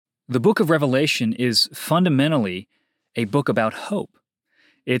The book of Revelation is fundamentally a book about hope.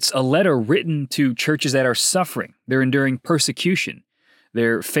 It's a letter written to churches that are suffering. They're enduring persecution.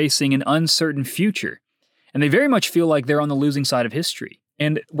 They're facing an uncertain future. And they very much feel like they're on the losing side of history.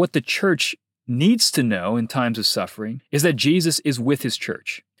 And what the church needs to know in times of suffering is that Jesus is with his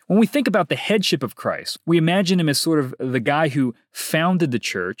church. When we think about the headship of Christ, we imagine him as sort of the guy who founded the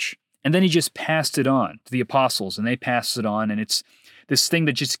church, and then he just passed it on to the apostles, and they passed it on, and it's this thing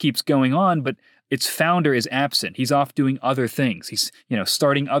that just keeps going on, but its founder is absent. He's off doing other things. He's,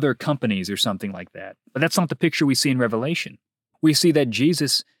 starting other companies or something like that. But that's not the picture we see in Revelation. We see that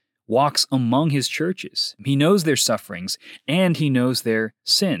Jesus walks among his churches. He knows their sufferings, and he knows their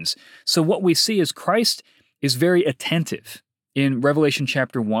sins. So what we see is Christ is very attentive. In Revelation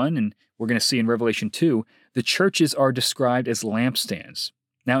chapter 1, and we're going to see in Revelation 2, the churches are described as lampstands.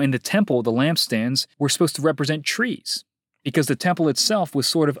 Now, in the temple, the lampstands were supposed to represent trees, because the temple itself was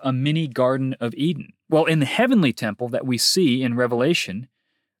sort of a mini Garden of Eden. Well, in the heavenly temple that we see in Revelation,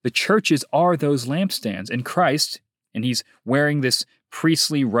 the churches are those lampstands, and Christ, and he's wearing this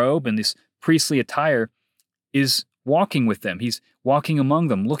priestly robe and this priestly attire, is walking with them. He's walking among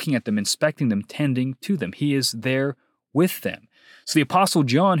them, looking at them, inspecting them, tending to them. He is there with them. So the Apostle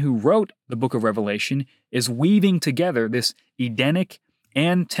John, who wrote the book of Revelation, is weaving together this Edenic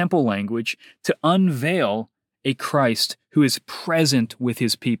and temple language to unveil a Christ who is present with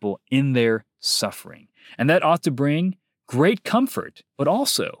his people in their suffering. And that ought to bring great comfort, but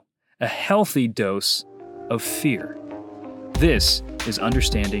also a healthy dose of fear. This is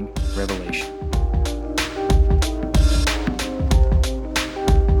Understanding Revelation.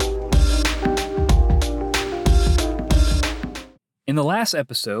 In the last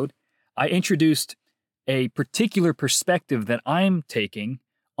episode, I introduced a particular perspective that I'm taking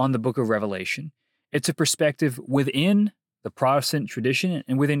on the book of Revelation. It's a perspective within the Protestant tradition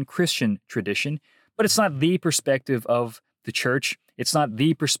and within Christian tradition, but it's not the perspective of the church. It's not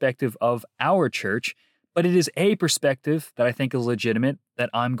the perspective of our church, but it is a perspective that I think is legitimate that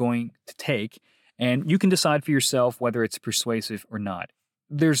I'm going to take, and you can decide for yourself whether it's persuasive or not.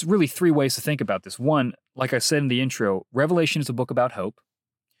 There's really three ways to think about this. One, like I said in the intro, Revelation is a book about hope.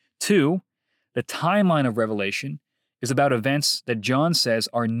 Two, the timeline of Revelation is about events that John says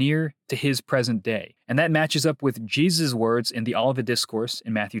are near to his present day. And that matches up with Jesus' words in the Olivet Discourse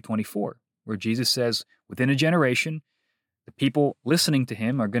in Matthew 24, where Jesus says, within a generation, the people listening to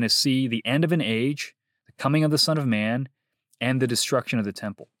him are going to see the end of an age, the coming of the Son of Man, and the destruction of the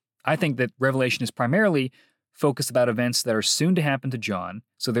temple. I think that Revelation is primarily focused about events that are soon to happen to John,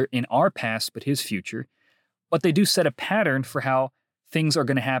 so they're in our past but his future, but they do set a pattern for how things are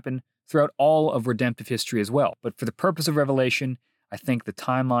going to happen throughout all of redemptive history as well. But for the purpose of Revelation, I think the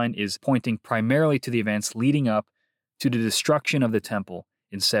timeline is pointing primarily to the events leading up to the destruction of the temple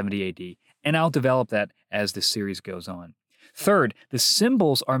in 70 AD, and I'll develop that as the series goes on. Third, the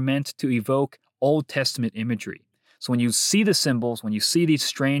symbols are meant to evoke Old Testament imagery. So when you see the symbols, when you see these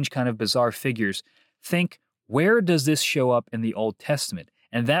strange kind of bizarre figures, think, where does this show up in the Old Testament?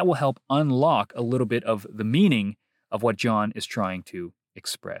 And that will help unlock a little bit of the meaning of what John is trying to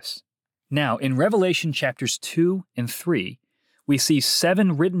express. Now, in Revelation chapters 2 and 3, we see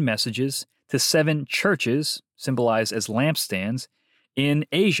 7 written messages to 7 churches, symbolized as lampstands, in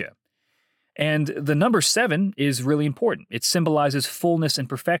Asia. And the number 7 is really important. It symbolizes fullness and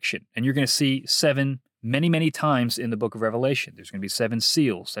perfection. And you're going to see 7 many, many times in the book of Revelation. There's going to be 7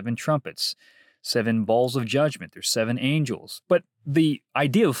 seals, 7 trumpets, 7 bowls of judgment. There's 7 angels. But the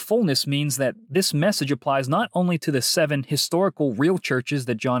idea of fullness means that this message applies not only to the 7 historical real churches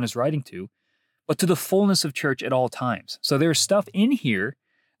that John is writing to, but to the fullness of church at all times. So there's stuff in here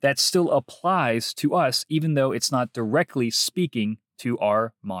that still applies to us, even though it's not directly speaking to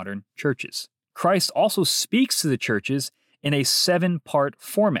our modern churches. Christ also speaks to the churches in a 7-part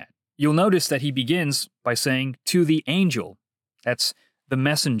format. You'll notice that he begins by saying, to the angel. That's the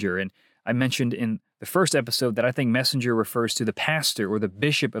messenger. And I mentioned in the first episode that I think messenger refers to the pastor or the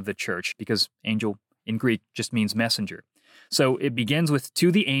bishop of the church, because angel in Greek just means messenger. So it begins with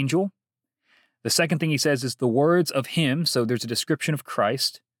to the angel. The second thing he says is the words of him. So there's a description of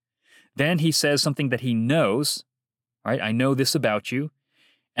Christ. Then he says something that he knows, right? I know this about you.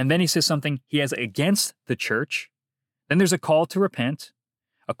 And then he says something he has against the church. Then there's a call to repent,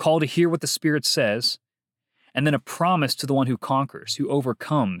 a call to hear what the Spirit says, and then a promise to the one who conquers, who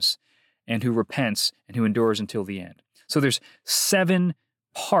overcomes, and who repents, and who endures until the end. So there's 7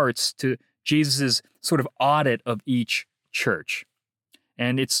 parts to Jesus' sort of audit of each church.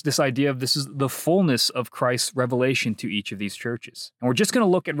 And it's this idea of this is the fullness of Christ's revelation to each of these churches. And we're just going to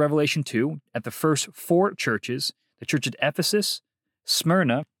look at Revelation 2 at the first 4 churches, the church at Ephesus,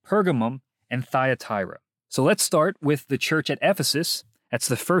 Smyrna, Pergamum, and Thyatira. So let's start with the church at Ephesus. That's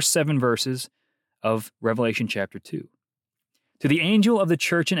the first 7 verses of Revelation chapter 2. To the angel of the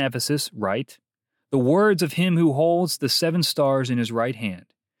church in Ephesus write, the words of him who holds the 7 stars in his right hand,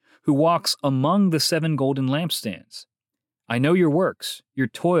 who walks among the 7 golden lampstands. I know your works, your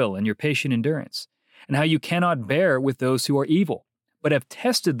toil, and your patient endurance, and how you cannot bear with those who are evil, but have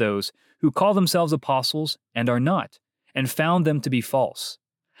tested those who call themselves apostles and are not, and found them to be false.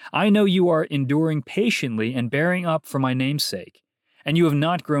 I know you are enduring patiently and bearing up for my name's sake, and you have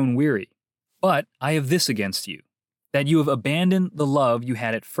not grown weary. But I have this against you, that you have abandoned the love you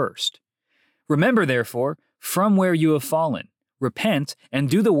had at first. Remember, therefore, from where you have fallen, repent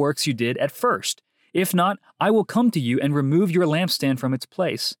and do the works you did at first. If not, I will come to you and remove your lampstand from its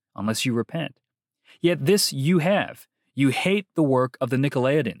place, unless you repent. Yet this you have. You hate the work of the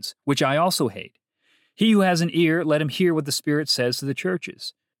Nicolaitans, which I also hate. He who has an ear, let him hear what the Spirit says to the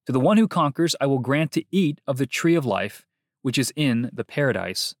churches. To the one who conquers, I will grant to eat of the tree of life, which is in the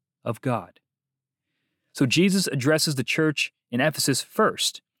paradise of God. So Jesus addresses the church in Ephesus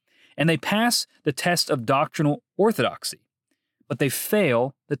first, and they pass the test of doctrinal orthodoxy, but they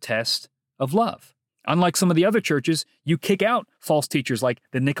fail the test of love. Unlike some of the other churches, you kick out false teachers like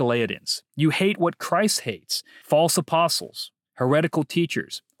the Nicolaitans. You hate what Christ hates, false apostles, heretical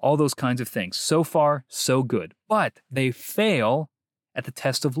teachers, all those kinds of things. So far, so good. But they fail at the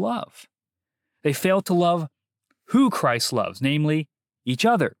test of love. They fail to love who Christ loves, namely each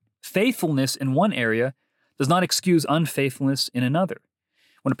other. Faithfulness in one area does not excuse unfaithfulness in another.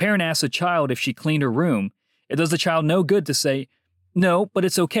 When a parent asks a child if she cleaned her room, it does the child no good to say, no, but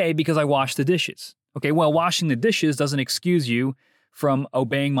it's okay because I washed the dishes. Okay, well, washing the dishes doesn't excuse you from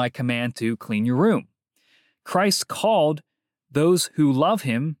obeying my command to clean your room. Christ called those who love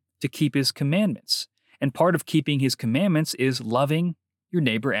him to keep his commandments. And part of keeping his commandments is loving your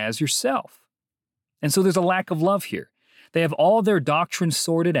neighbor as yourself. And so there's a lack of love here. They have all their doctrines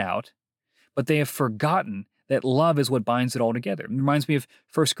sorted out, but they have forgotten that love is what binds it all together. It reminds me of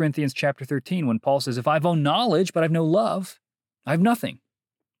 1 Corinthians chapter 13 when Paul says, if I've own knowledge but I've no love, I have nothing.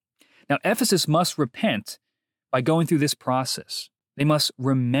 Now, Ephesus must repent by going through this process. They must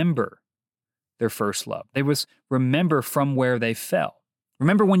remember their first love. They must remember from where they fell.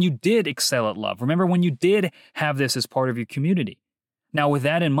 Remember when you did excel at love. Remember when you did have this as part of your community. Now, with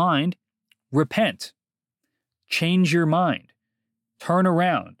that in mind, repent. Change your mind. Turn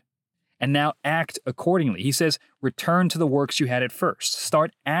around. And now act accordingly. He says, return to the works you had at first.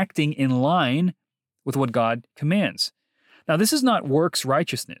 Start acting in line with what God commands. Now, this is not works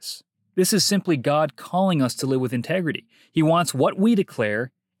righteousness. This is simply God calling us to live with integrity. He wants what we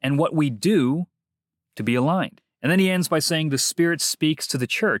declare and what we do to be aligned. And then he ends by saying the Spirit speaks to the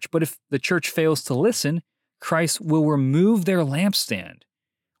church. But if the church fails to listen, Christ will remove their lampstand,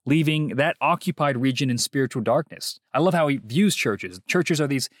 leaving that occupied region in spiritual darkness. I love how he views churches. Churches are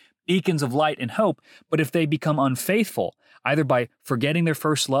these beacons of light and hope, but if they become unfaithful, either by forgetting their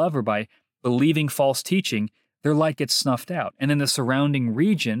first love or by believing false teaching, their light gets snuffed out, and then the surrounding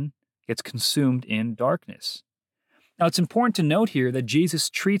region gets consumed in darkness. Now, it's important to note here that Jesus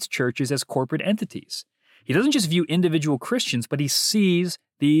treats churches as corporate entities. He doesn't just view individual Christians, but he sees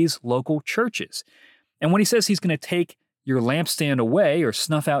these local churches. And when he says he's going to take your lampstand away or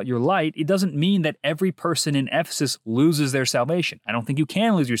snuff out your light, it doesn't mean that every person in Ephesus loses their salvation. I don't think you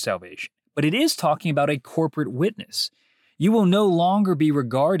can lose your salvation. But it is talking about a corporate witness. You will no longer be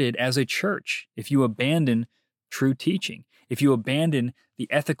regarded as a church if you abandon true teaching, if you abandon the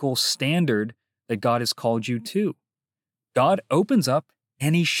ethical standard that God has called you to. God opens up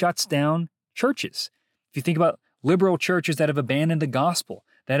and he shuts down churches. If you think about liberal churches that have abandoned the gospel,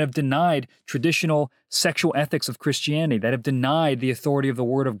 that have denied traditional sexual ethics of Christianity, that have denied the authority of the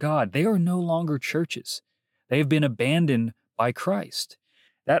Word of God, they are no longer churches. They have been abandoned by Christ.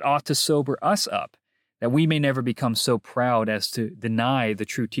 That ought to sober us up, that we may never become so proud as to deny the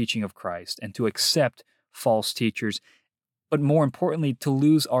true teaching of Christ and to accept false teachers, but more importantly, to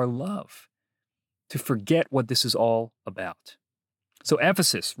lose our love, to forget what this is all about. So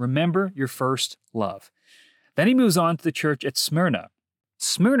Ephesus, remember your first love. Then he moves on to the church at Smyrna.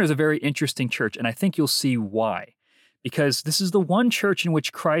 Smyrna is a very interesting church, and I think you'll see why. Because this is the one church in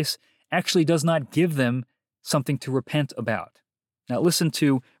which Christ actually does not give them something to repent about. Now listen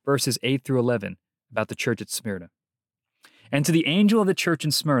to verses 8 through 11 about the church at Smyrna. And to the angel of the church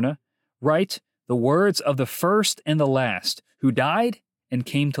in Smyrna, write the words of the first and the last, who died and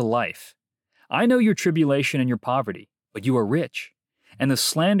came to life. I know your tribulation and your poverty, but you are rich, and the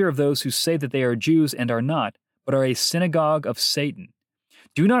slander of those who say that they are Jews and are not, but are a synagogue of Satan.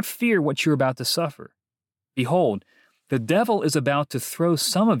 Do not fear what you're about to suffer. Behold, The devil is about to throw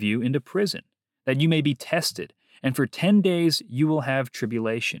some of you into prison, that you may be tested, and for 10 days you will have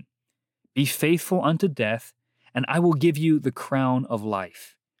tribulation. Be faithful unto death, and I will give you the crown of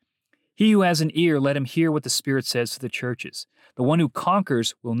life. He who has an ear, let him hear what the Spirit says to the churches. The one who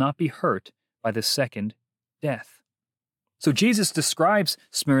conquers will not be hurt by the second death. So Jesus describes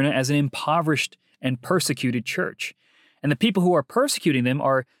Smyrna as an impoverished and persecuted church. And the people who are persecuting them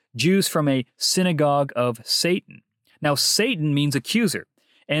are Jews from a synagogue of Satan. Now, Satan means accuser,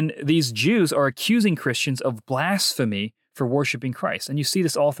 and these Jews are accusing Christians of blasphemy for worshiping Christ. And you see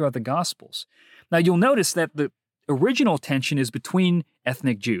this all throughout the Gospels. Now, you'll notice that the original tension is between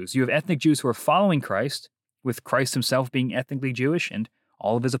ethnic Jews. You have ethnic Jews who are following Christ, with Christ himself being ethnically Jewish and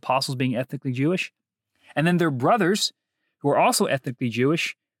all of his apostles being ethnically Jewish. And then their brothers, who are also ethnically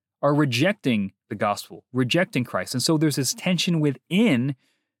Jewish, are rejecting the gospel, rejecting Christ. And so there's this tension within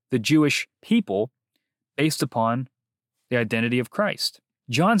the Jewish people based upon the identity of Christ.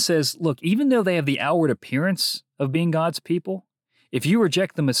 John says, look, even though they have the outward appearance of being God's people, if you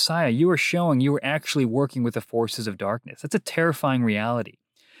reject the Messiah, you are showing you are actually working with the forces of darkness. That's a terrifying reality.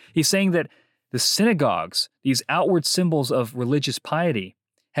 He's saying that the synagogues, these outward symbols of religious piety,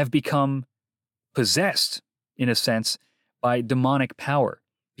 have become possessed, in a sense, by demonic power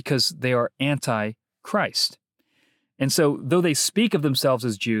because they are anti-Christ. And so, though they speak of themselves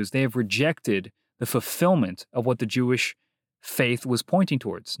as Jews, they have rejected the fulfillment of what the Jewish faith was pointing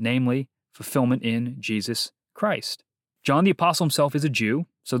towards, namely fulfillment in Jesus Christ. John the Apostle himself is a Jew,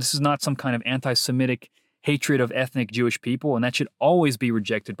 so this is not some kind of anti-Semitic hatred of ethnic Jewish people, and that should always be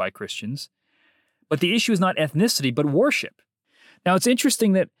rejected by Christians. But the issue is not ethnicity, but worship. Now, it's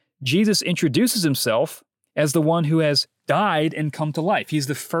interesting that Jesus introduces himself as the one who has died and come to life. He's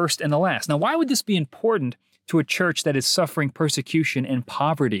the first and the last. Now, why would this be important to a church that is suffering persecution and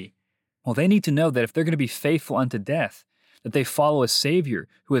poverty? Well, they need to know that if they're going to be faithful unto death, that they follow a Savior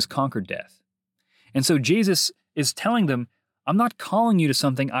who has conquered death. And so Jesus is telling them, I'm not calling you to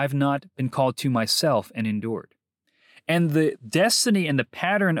something I've not been called to myself and endured. And the destiny and the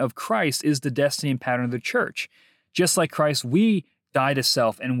pattern of Christ is the destiny and pattern of the church. Just like Christ, we die to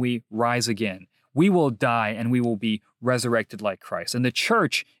self and we rise again. We will die and we will be resurrected like Christ. And the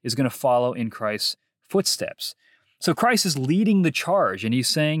church is going to follow in Christ's footsteps. So Christ is leading the charge, and he's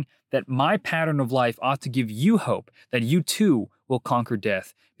saying that my pattern of life ought to give you hope that you too will conquer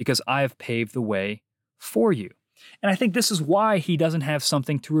death because I have paved the way for you. And I think this is why he doesn't have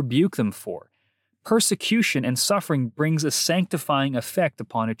something to rebuke them for. Persecution and suffering brings a sanctifying effect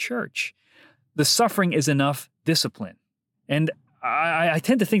upon a church. The suffering is enough discipline. And I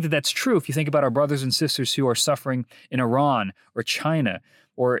tend to think that that's true if you think about our brothers and sisters who are suffering in Iran or China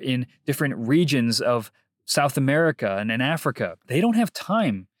or in different regions of South America and in Africa. They don't have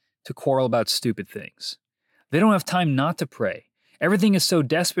time to quarrel about stupid things. They don't have time not to pray. Everything is so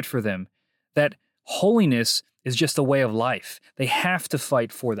desperate for them that holiness is just a way of life. They have to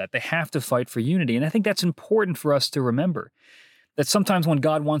fight for that. They have to fight for unity. And I think that's important for us to remember, that sometimes when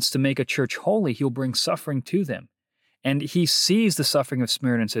God wants to make a church holy, he'll bring suffering to them. And he sees the suffering of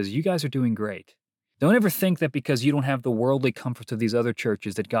Smyrna and says, you guys are doing great. Don't ever think that because you don't have the worldly comforts of these other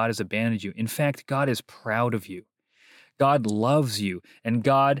churches that God has abandoned you. In fact, God is proud of you. God loves you, and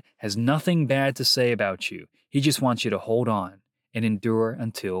God has nothing bad to say about you. He just wants you to hold on and endure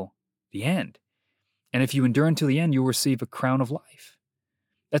until the end. And if you endure until the end, you'll receive a crown of life.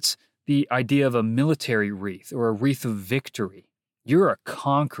 That's the idea of a military wreath or a wreath of victory. You're a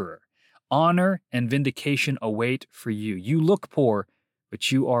conqueror. Honor and vindication await for you. You look poor,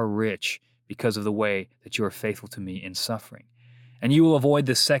 but you are rich because of the way that you are faithful to me in suffering. And you will avoid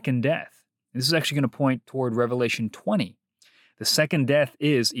the second death. This is actually going to point toward Revelation 20. The second death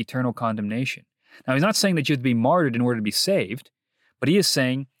is eternal condemnation. Now, he's not saying that you have to be martyred in order to be saved, but he is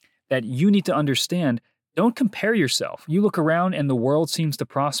saying that you need to understand, don't compare yourself. You look around and the world seems to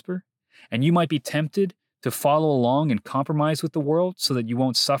prosper, and you might be tempted to follow along and compromise with the world so that you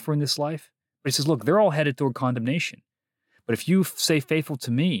won't suffer in this life. But he says, look, they're all headed toward condemnation. But if you stay faithful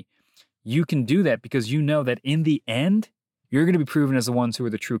to me, you can do that because you know that in the end, you're going to be proven as the ones who are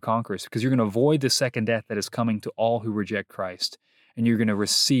the true conquerors because you're going to avoid the second death that is coming to all who reject Christ, and you're going to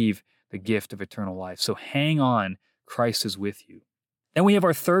receive the gift of eternal life. So hang on, Christ is with you. Then we have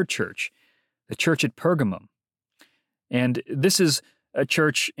our third church, the church at Pergamum. And this is a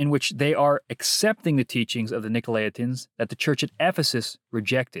church in which they are accepting the teachings of the Nicolaitans that the church at Ephesus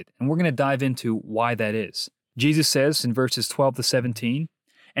rejected. And we're going to dive into why that is. Jesus says in verses 12 to 17,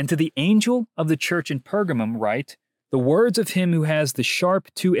 "And to the angel of the church in Pergamum write, the words of him who has the sharp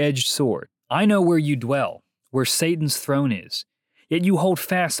two-edged sword. I know where you dwell, where Satan's throne is. Yet you hold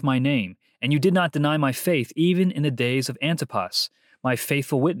fast my name, and you did not deny my faith even in the days of Antipas, my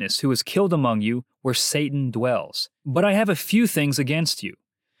faithful witness, who was killed among you where Satan dwells. But I have a few things against you.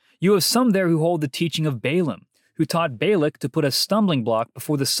 You have some there who hold the teaching of Balaam, who taught Balak to put a stumbling block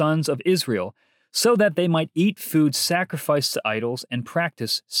before the sons of Israel, so that they might eat food sacrificed to idols and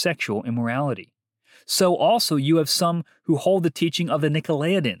practice sexual immorality. So also you have some who hold the teaching of the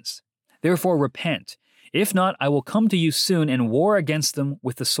Nicolaitans. Therefore repent. If not, I will come to you soon and war against them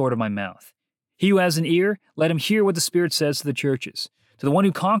with the sword of my mouth. He who has an ear, let him hear what the Spirit says to the churches. To the one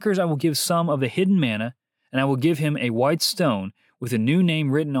who conquers, I will give some of the hidden manna, and I will give him a white stone with a new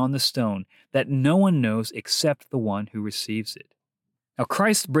name written on the stone that no one knows except the one who receives it. Now,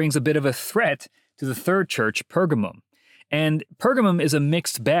 Christ brings a bit of a threat to the third church, Pergamum. And Pergamum is a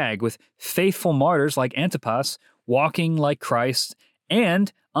mixed bag with faithful martyrs like Antipas walking like Christ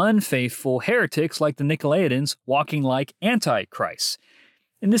and unfaithful heretics like the Nicolaitans walking like Antichrist.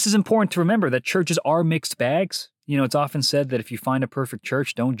 And this is important to remember that churches are mixed bags. You know, it's often said that if you find a perfect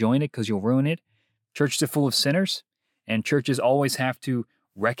church, don't join it because you'll ruin it. Churches are full of sinners, and churches always have to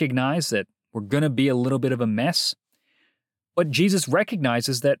recognize that we're going to be a little bit of a mess. But Jesus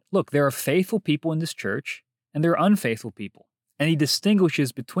recognizes that, look, there are faithful people in this church, and there are unfaithful people, and he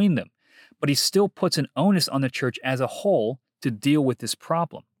distinguishes between them. But he still puts an onus on the church as a whole to deal with this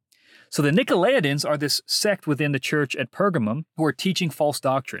problem. So the Nicolaitans are this sect within the church at Pergamum who are teaching false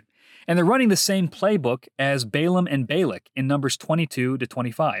doctrine. And they're running the same playbook as Balaam and Balak in Numbers 22 to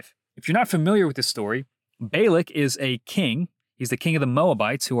 25. If you're not familiar with this story, Balak is a king. He's the king of the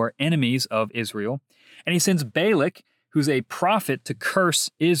Moabites, who are enemies of Israel. And he sends Balak, who's a prophet, to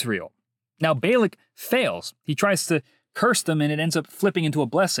curse Israel. Now Balak fails. He tries to curse them, and it ends up flipping into a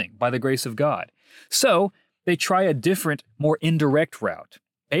blessing by the grace of God. So they try a different, more indirect route.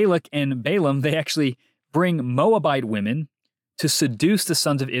 Balak and Balaam, they actually bring Moabite women to seduce the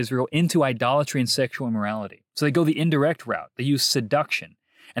sons of Israel into idolatry and sexual immorality. So they go the indirect route. They use seduction.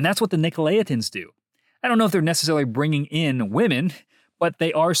 And that's what the Nicolaitans do. I don't know if they're necessarily bringing in women, but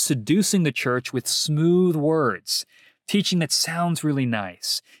they are seducing the church with smooth words, teaching that sounds really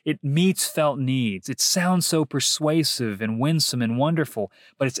nice. It meets felt needs. It sounds so persuasive and winsome and wonderful,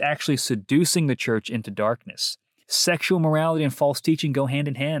 but it's actually seducing the church into darkness. Sexual morality and false teaching go hand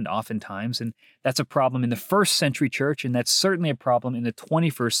in hand oftentimes, and that's a problem in the first century church, and that's certainly a problem in the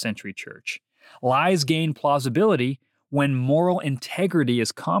 21st century church. Lies gain plausibility when moral integrity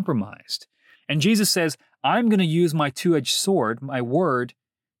is compromised. And Jesus says, I'm going to use my two-edged sword, my word,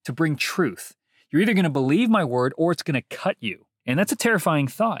 to bring truth. You're either going to believe my word or it's going to cut you. And that's a terrifying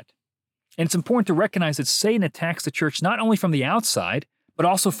thought. And it's important to recognize that Satan attacks the church not only from the outside, but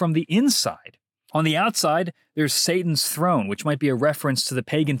also from the inside. On the outside, there's Satan's throne, which might be a reference to the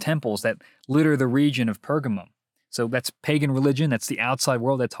pagan temples that litter the region of Pergamum. So that's pagan religion, that's the outside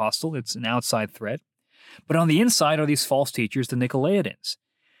world that's hostile, it's an outside threat. But on the inside are these false teachers, the Nicolaitans.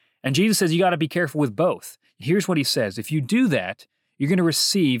 And Jesus says you got to be careful with both. Here's what he says. If you do that, you're going to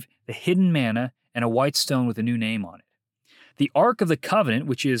receive the hidden manna and a white stone with a new name on it. The Ark of the Covenant,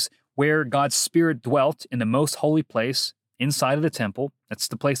 which is where God's Spirit dwelt in the most holy place inside of the temple, that's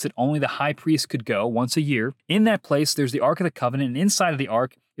the place that only the high priest could go once a year. In that place, there's the Ark of the Covenant, and inside of the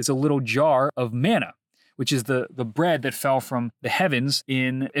Ark is a little jar of manna, which is the bread that fell from the heavens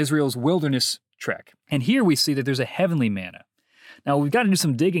in Israel's wilderness trek. And here we see that there's a heavenly manna. Now, we've got to do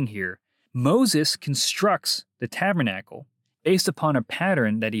some digging here. Moses constructs the tabernacle based upon a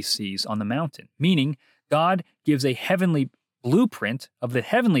pattern that he sees on the mountain, meaning God gives a heavenly blueprint of the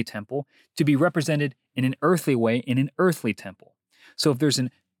heavenly temple to be represented in an earthly way in an earthly temple. So if there's an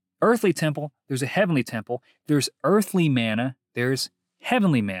earthly temple, there's a heavenly temple. There's earthly manna, there's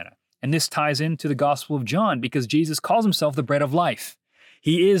heavenly manna. And this ties into the Gospel of John because Jesus calls himself the bread of life.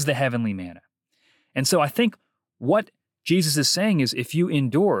 He is the heavenly manna. And so I think what Jesus is saying is if you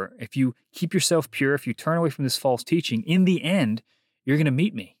endure, if you keep yourself pure, if you turn away from this false teaching, in the end, you're going to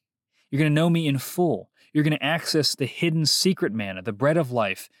meet me. You're going to know me in full. You're going to access the hidden secret manna, the bread of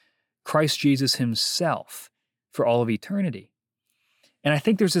life, Christ Jesus himself for all of eternity. And I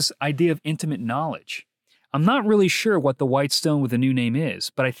think there's this idea of intimate knowledge. I'm not really sure what the white stone with a new name is,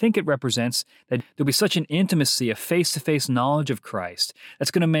 but I think it represents that there'll be such an intimacy, a face-to-face knowledge of Christ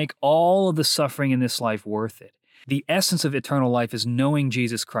that's going to make all of the suffering in this life worth it. The essence of eternal life is knowing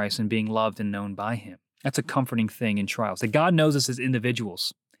Jesus Christ and being loved and known by him. That's a comforting thing in trials, that God knows us as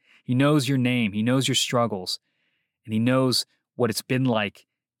individuals. He knows your name, he knows your struggles, and he knows what it's been like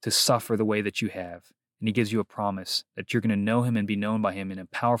to suffer the way that you have. And he gives you a promise that you're going to know him and be known by him in a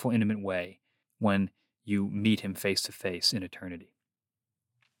powerful, intimate way when you meet him face to face in eternity.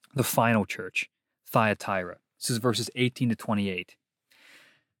 The final church, Thyatira. This is verses 18 to 28.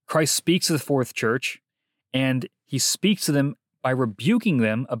 Christ speaks to the fourth church, and he speaks to them by rebuking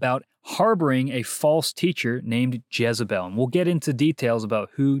them about harboring a false teacher named Jezebel. And we'll get into details about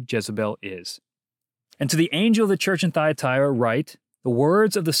who Jezebel is. And to the angel of the church in Thyatira write, the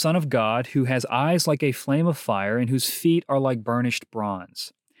words of the Son of God, who has eyes like a flame of fire and whose feet are like burnished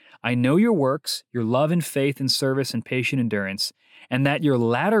bronze. I know your works, your love and faith and service and patient endurance, and that your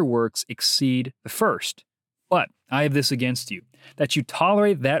latter works exceed the first. But I have this against you, that you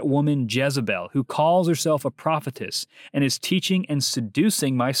tolerate that woman Jezebel, who calls herself a prophetess and is teaching and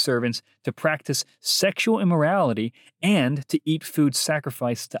seducing my servants to practice sexual immorality and to eat food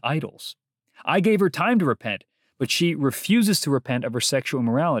sacrificed to idols. I gave her time to repent, but she refuses to repent of her sexual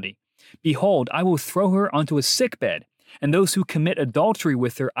immorality. Behold, I will throw her onto a sickbed, and those who commit adultery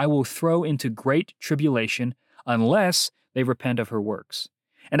with her I will throw into great tribulation, unless they repent of her works.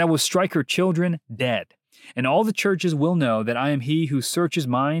 And I will strike her children dead. And all the churches will know that I am he who searches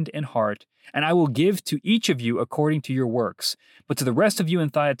mind and heart, and I will give to each of you according to your works. But to the rest of you in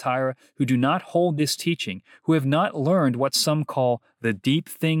Thyatira who do not hold this teaching, who have not learned what some call the deep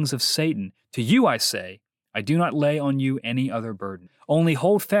things of Satan, to you I say, I do not lay on you any other burden. Only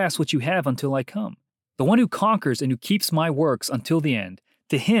hold fast what you have until I come. The one who conquers and who keeps my works until the end,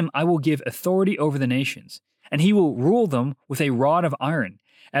 to him I will give authority over the nations, and he will rule them with a rod of iron,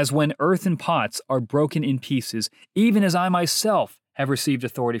 as when earthen pots are broken in pieces, even as I myself have received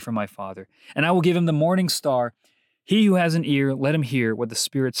authority from my Father. And I will give him the morning star. He who has an ear, let him hear what the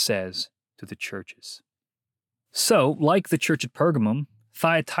Spirit says to the churches. So, like the church at Pergamum,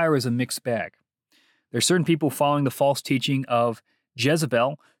 Thyatira is a mixed bag. There are certain people following the false teaching of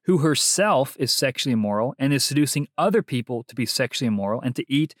Jezebel, who herself is sexually immoral and is seducing other people to be sexually immoral and to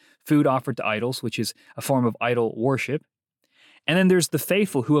eat food offered to idols, which is a form of idol worship. And then there's the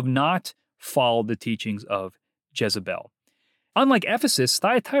faithful who have not followed the teachings of Jezebel. Unlike Ephesus,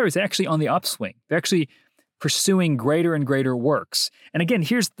 Thyatira is actually on the upswing. They're actually pursuing greater and greater works. And again,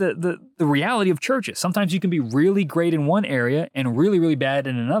 here's the reality of churches. Sometimes you can be really great in one area and really, really bad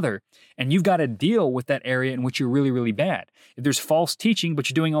in another. And you've got to deal with that area in which you're really, really bad. If there's false teaching, but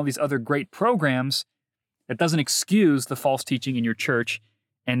you're doing all these other great programs, that doesn't excuse the false teaching in your church.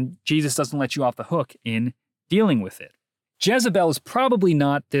 And Jesus doesn't let you off the hook in dealing with it. Jezebel is probably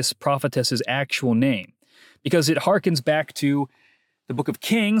not this prophetess's actual name, because it harkens back to the book of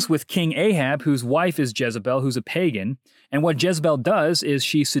Kings with King Ahab, whose wife is Jezebel, who's a pagan. And what Jezebel does is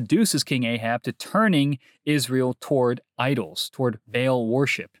she seduces King Ahab to turning Israel toward idols, toward Baal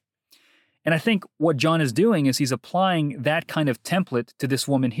worship. And I think what John is doing is he's applying that kind of template to this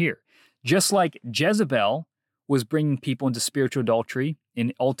woman here. Just like Jezebel was bringing people into spiritual adultery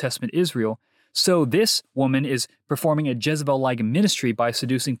in Old Testament Israel, so this woman is performing a Jezebel-like ministry by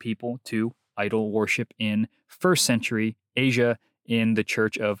seducing people to idol worship in first century Asia in the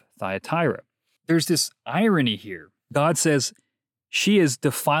church of Thyatira. There's this irony here. God says she is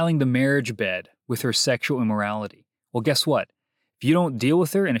defiling the marriage bed with her sexual immorality. Well, guess what? If you don't deal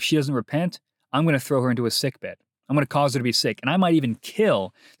with her and if she doesn't repent, I'm going to throw her into a sick bed. I'm going to cause her to be sick, and I might even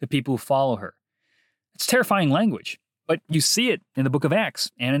kill the people who follow her. It's terrifying language. But you see it in the book of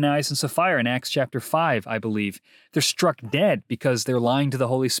Acts. Ananias and Sapphira in Acts chapter 5, I believe. They're struck dead because they're lying to the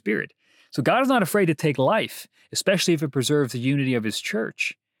Holy Spirit. So God is not afraid to take life, especially if it preserves the unity of his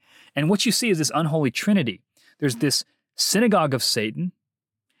church. And what you see is this unholy trinity. There's this synagogue of Satan,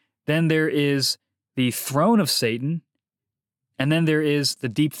 then there is the throne of Satan, and then there is the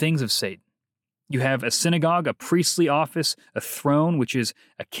deep things of Satan. You have a synagogue, a priestly office, a throne, which is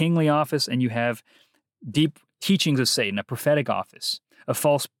a kingly office, and you have deep teachings of Satan, a prophetic office, a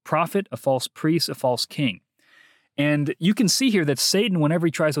false prophet, a false priest, a false king. And you can see here that Satan, whenever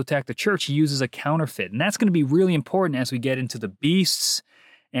he tries to attack the church, he uses a counterfeit. And that's going to be really important as we get into the beasts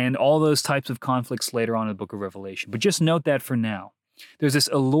and all those types of conflicts later on in the book of Revelation. But just note that for now. There's this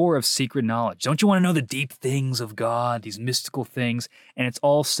allure of secret knowledge. Don't you want to know the deep things of God, these mystical things? And it's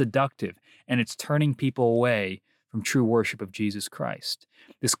all seductive, and it's turning people away from true worship of Jesus Christ.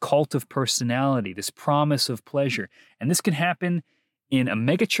 This cult of personality, this promise of pleasure. And this can happen in a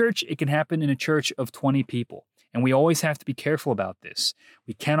megachurch. It can happen in a church of 20 people. And we always have to be careful about this.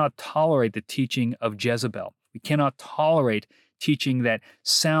 We cannot tolerate the teaching of Jezebel. We cannot tolerate teaching that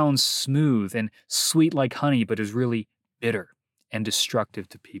sounds smooth and sweet like honey, but is really bitter and destructive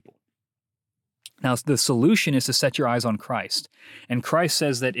to people. Now, the solution is to set your eyes on Christ. And Christ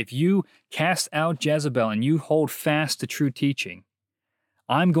says that if you cast out Jezebel and you hold fast to true teaching,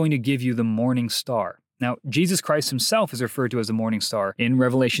 I'm going to give you the morning star. Now, Jesus Christ himself is referred to as the morning star in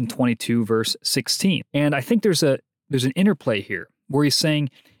Revelation 22, verse 16. And I think there's an interplay here where he's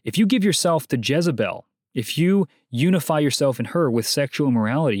saying, if you give yourself to Jezebel, If you unify yourself in her with sexual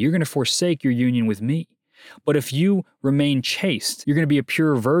immorality, you're going to forsake your union with me. But if you remain chaste, you're going to be a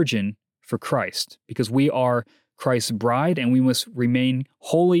pure virgin for Christ, because we are Christ's bride and we must remain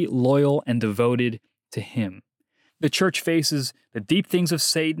holy, loyal, and devoted to him. The church faces the deep things of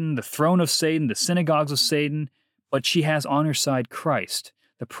Satan, the throne of Satan, the synagogues of Satan, but she has on her side Christ,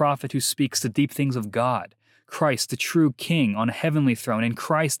 the prophet who speaks the deep things of God, Christ, the true king on a heavenly throne, and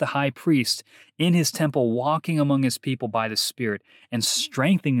Christ, the high priest, in his temple, walking among his people by the Spirit and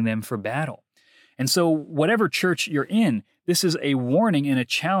strengthening them for battle. And so whatever church you're in, this is a warning and a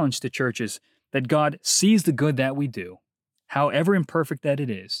challenge to churches that God sees the good that we do, however imperfect that it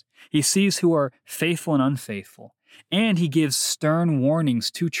is. He sees who are faithful and unfaithful, and he gives stern warnings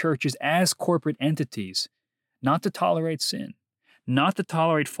to churches as corporate entities not to tolerate sin, not to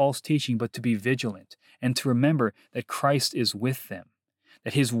tolerate false teaching, but to be vigilant and to remember that Christ is with them,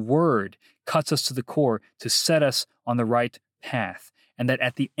 that his word cuts us to the core to set us on the right path, and that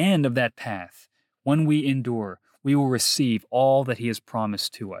at the end of that path, when we endure, we will receive all that he has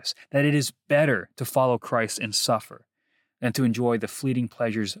promised to us, that it is better to follow Christ and suffer than to enjoy the fleeting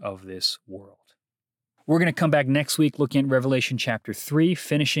pleasures of this world. We're going to come back next week looking at Revelation chapter 3,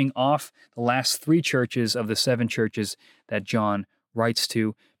 finishing off the last 3 churches of the 7 churches that John writes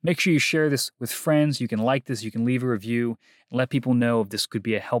to. Make sure you share this with friends. You can like this, you can leave a review, and let people know if this could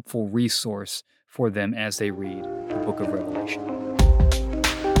be a helpful resource for them as they read the book of Revelation.